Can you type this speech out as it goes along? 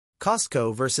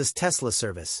Costco versus Tesla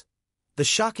service. The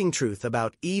shocking truth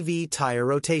about EV tire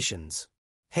rotations.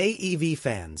 Hey EV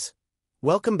fans!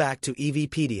 Welcome back to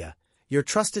EVpedia, your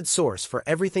trusted source for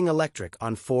everything electric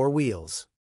on four wheels.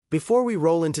 Before we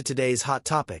roll into today's hot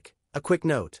topic, a quick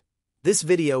note. This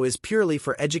video is purely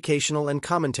for educational and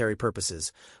commentary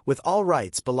purposes, with all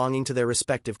rights belonging to their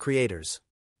respective creators.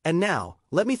 And now,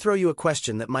 let me throw you a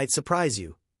question that might surprise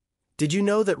you. Did you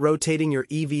know that rotating your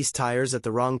EV's tires at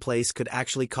the wrong place could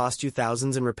actually cost you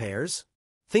thousands in repairs?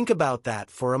 Think about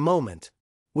that for a moment.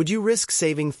 Would you risk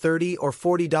saving $30 or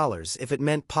 $40 if it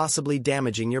meant possibly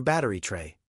damaging your battery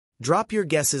tray? Drop your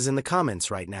guesses in the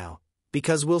comments right now,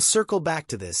 because we'll circle back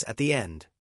to this at the end.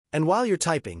 And while you're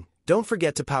typing, don't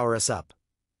forget to power us up.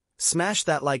 Smash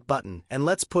that like button and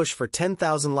let's push for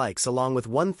 10,000 likes along with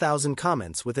 1,000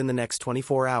 comments within the next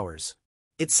 24 hours.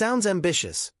 It sounds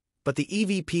ambitious, but the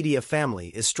EVpedia family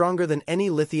is stronger than any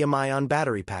lithium-ion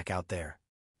battery pack out there.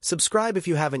 Subscribe if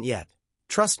you haven't yet.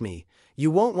 Trust me,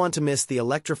 you won't want to miss the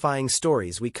electrifying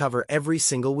stories we cover every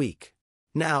single week.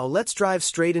 Now, let's dive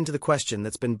straight into the question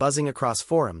that's been buzzing across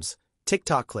forums,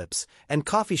 TikTok clips, and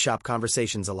coffee shop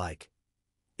conversations alike.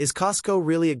 Is Costco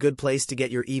really a good place to get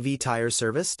your EV tires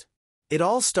serviced? It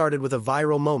all started with a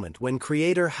viral moment when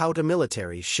creator How to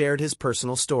Military shared his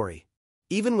personal story.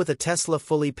 Even with a Tesla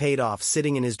fully paid off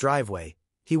sitting in his driveway,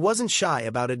 he wasn't shy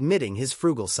about admitting his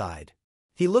frugal side.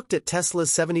 He looked at Tesla's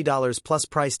 $70 plus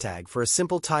price tag for a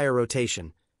simple tire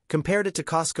rotation, compared it to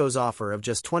Costco's offer of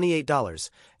just $28,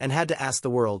 and had to ask the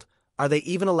world, are they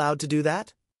even allowed to do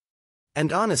that?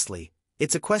 And honestly,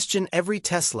 it's a question every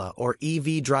Tesla or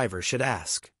EV driver should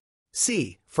ask.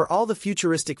 See, for all the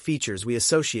futuristic features we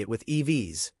associate with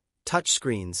EVs,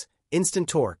 touchscreens, instant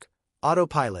torque,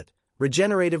 autopilot,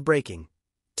 regenerative braking,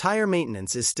 tire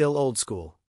maintenance is still old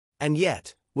school. And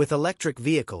yet, with electric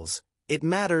vehicles, it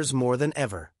matters more than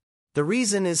ever. The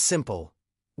reason is simple.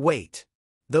 Weight.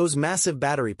 Those massive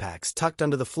battery packs tucked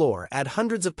under the floor add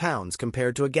hundreds of pounds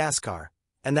compared to a gas car,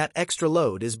 and that extra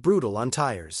load is brutal on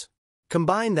tires.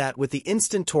 Combine that with the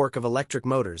instant torque of electric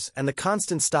motors and the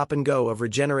constant stop and go of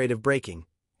regenerative braking,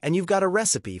 and you've got a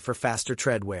recipe for faster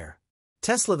tread wear.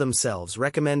 Tesla themselves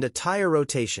recommend a tire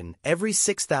rotation every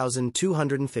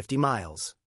 6,250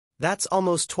 miles. That's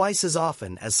almost twice as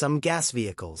often as some gas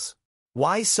vehicles.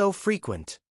 Why so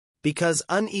frequent? Because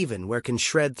uneven wear can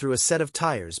shred through a set of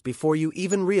tires before you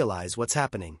even realize what's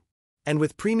happening. And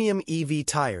with premium EV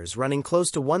tires running close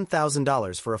to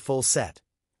 $1,000 for a full set,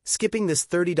 skipping this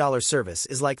 $30 service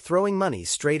is like throwing money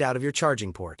straight out of your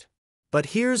charging port.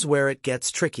 But here's where it gets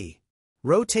tricky.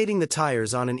 Rotating the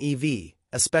tires on an EV,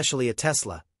 especially a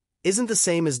Tesla, isn't the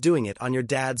same as doing it on your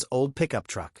dad's old pickup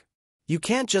truck. You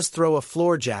can't just throw a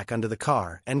floor jack under the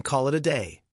car and call it a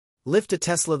day. Lift a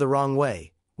Tesla the wrong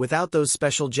way, without those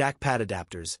special jack pad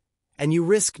adapters, and you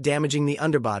risk damaging the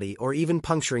underbody or even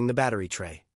puncturing the battery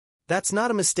tray. That's not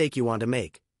a mistake you want to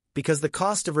make, because the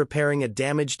cost of repairing a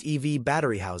damaged EV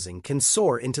battery housing can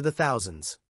soar into the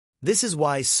thousands. This is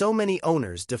why so many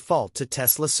owners default to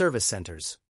Tesla service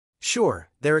centers. Sure,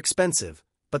 they're expensive,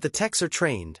 but the techs are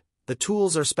trained, the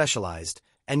tools are specialized,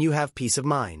 and you have peace of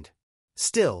mind.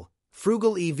 Still,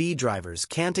 frugal EV drivers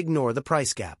can't ignore the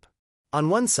price gap. On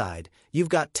one side, you've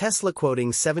got Tesla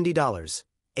quoting $70,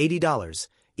 $80,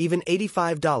 even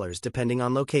 $85 depending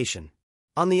on location.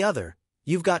 On the other,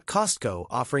 you've got Costco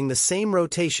offering the same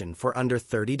rotation for under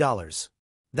 $30.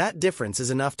 That difference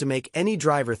is enough to make any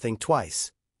driver think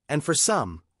twice, and for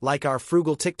some, like our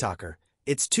frugal TikToker,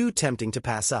 it's too tempting to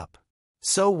pass up.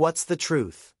 So what's the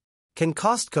truth? Can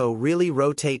Costco really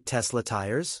rotate Tesla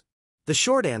tires? The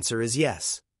short answer is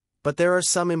yes, but there are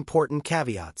some important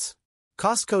caveats.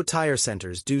 Costco tire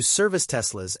centers do service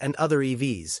Teslas and other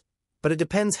EVs, but it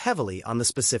depends heavily on the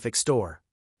specific store.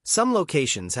 Some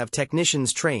locations have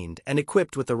technicians trained and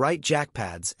equipped with the right jack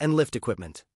pads and lift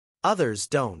equipment. Others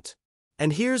don't.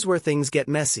 And here's where things get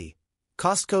messy.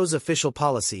 Costco's official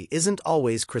policy isn't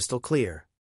always crystal clear.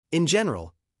 In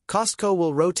general, Costco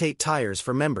will rotate tires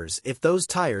for members if those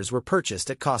tires were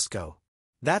purchased at Costco.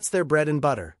 That's their bread and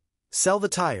butter. Sell the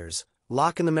tires,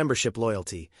 lock in the membership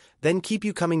loyalty, then keep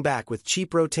you coming back with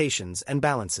cheap rotations and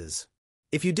balances.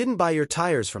 If you didn't buy your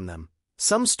tires from them,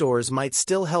 some stores might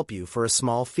still help you for a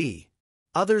small fee.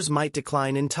 Others might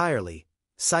decline entirely,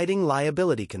 citing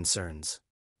liability concerns.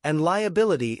 And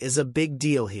liability is a big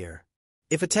deal here.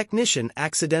 If a technician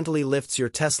accidentally lifts your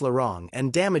Tesla wrong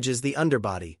and damages the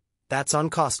underbody, that's on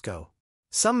Costco.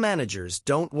 Some managers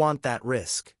don't want that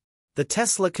risk. The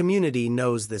Tesla community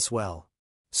knows this well.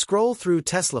 Scroll through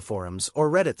Tesla forums or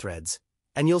Reddit threads,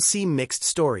 and you'll see mixed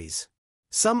stories.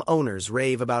 Some owners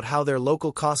rave about how their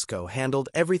local Costco handled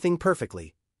everything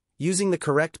perfectly, using the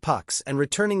correct pucks and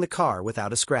returning the car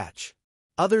without a scratch.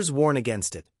 Others warn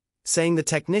against it, saying the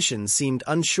technicians seemed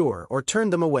unsure or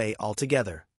turned them away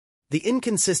altogether. The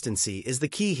inconsistency is the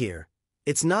key here.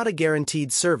 It's not a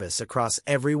guaranteed service across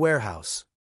every warehouse.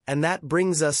 And that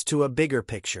brings us to a bigger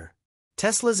picture.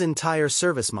 Tesla's entire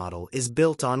service model is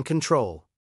built on control.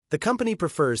 The company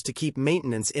prefers to keep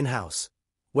maintenance in-house,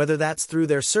 whether that's through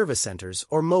their service centers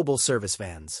or mobile service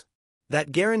vans.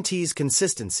 That guarantees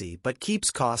consistency but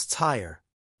keeps costs higher.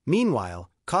 Meanwhile,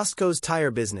 Costco's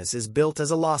tire business is built as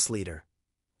a loss leader,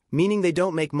 meaning they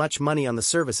don't make much money on the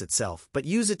service itself but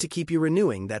use it to keep you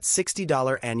renewing that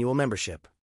 $60 annual membership.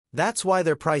 That's why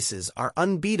their prices are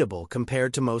unbeatable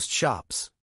compared to most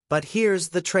shops. But here's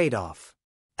the trade-off.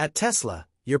 At Tesla,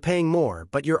 you're paying more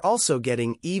but you're also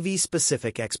getting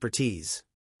EV-specific expertise.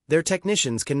 Their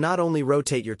technicians can not only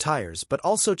rotate your tires but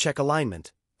also check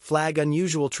alignment, flag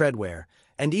unusual tread wear,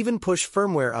 and even push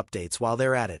firmware updates while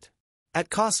they're at it. At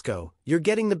Costco, you're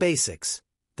getting the basics.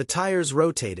 The tires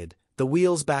rotated, the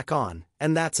wheels back on,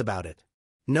 and that's about it.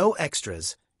 No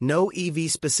extras, no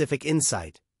EV-specific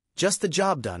insight, just the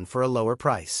job done for a lower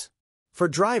price. For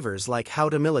drivers like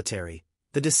Howda Military,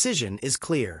 the decision is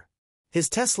clear. His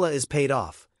Tesla is paid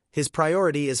off, his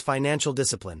priority is financial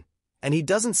discipline, and he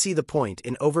doesn't see the point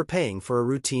in overpaying for a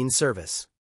routine service.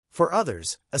 For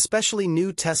others, especially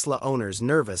new Tesla owners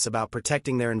nervous about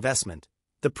protecting their investment,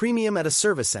 the premium at a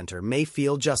service center may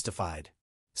feel justified.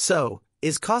 So,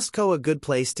 is Costco a good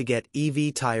place to get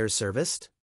EV tires serviced?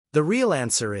 The real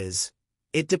answer is,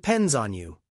 it depends on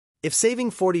you. If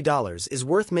saving $40 is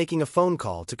worth making a phone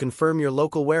call to confirm your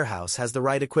local warehouse has the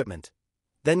right equipment,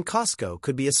 then Costco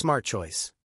could be a smart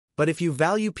choice. But if you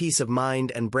value peace of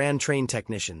mind and brand-trained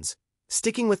technicians,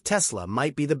 sticking with Tesla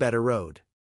might be the better road.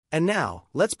 And now,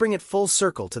 let's bring it full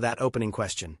circle to that opening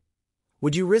question.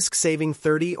 Would you risk saving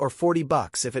 $30 or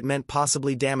 $40 if it meant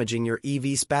possibly damaging your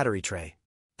EV's battery tray?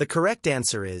 The correct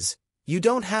answer is, you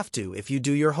don't have to if you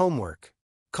do your homework.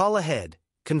 Call ahead,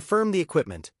 confirm the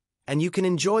equipment, and you can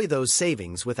enjoy those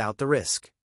savings without the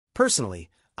risk. Personally,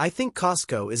 I think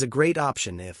Costco is a great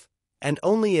option if, and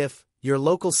only if, your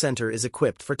local center is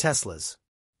equipped for Teslas.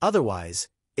 Otherwise,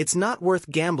 it's not worth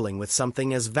gambling with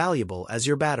something as valuable as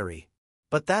your battery.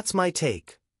 But that's my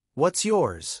take. What's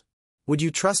yours? Would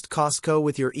you trust Costco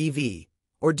with your EV,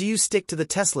 or do you stick to the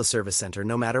Tesla service center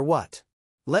no matter what?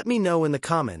 Let me know in the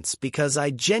comments because I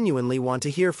genuinely want to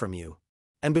hear from you.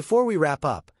 And before we wrap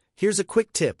up, here's a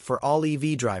quick tip for all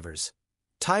EV drivers.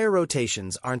 Tire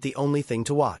rotations aren't the only thing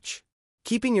to watch.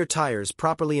 Keeping your tires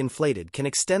properly inflated can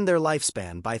extend their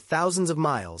lifespan by thousands of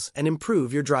miles and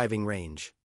improve your driving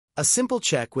range. A simple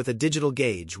check with a digital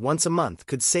gauge once a month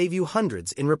could save you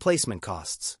hundreds in replacement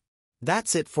costs.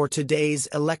 That's it for today's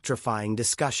electrifying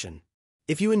discussion.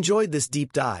 If you enjoyed this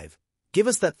deep dive, give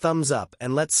us that thumbs up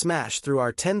and let's smash through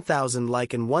our 10,000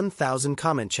 like and 1,000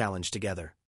 comment challenge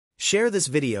together. Share this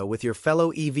video with your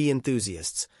fellow EV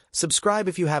enthusiasts, subscribe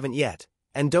if you haven't yet,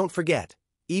 and don't forget,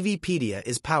 EVpedia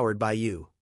is powered by you.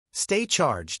 Stay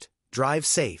charged, drive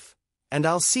safe, and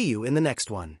I'll see you in the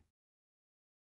next one.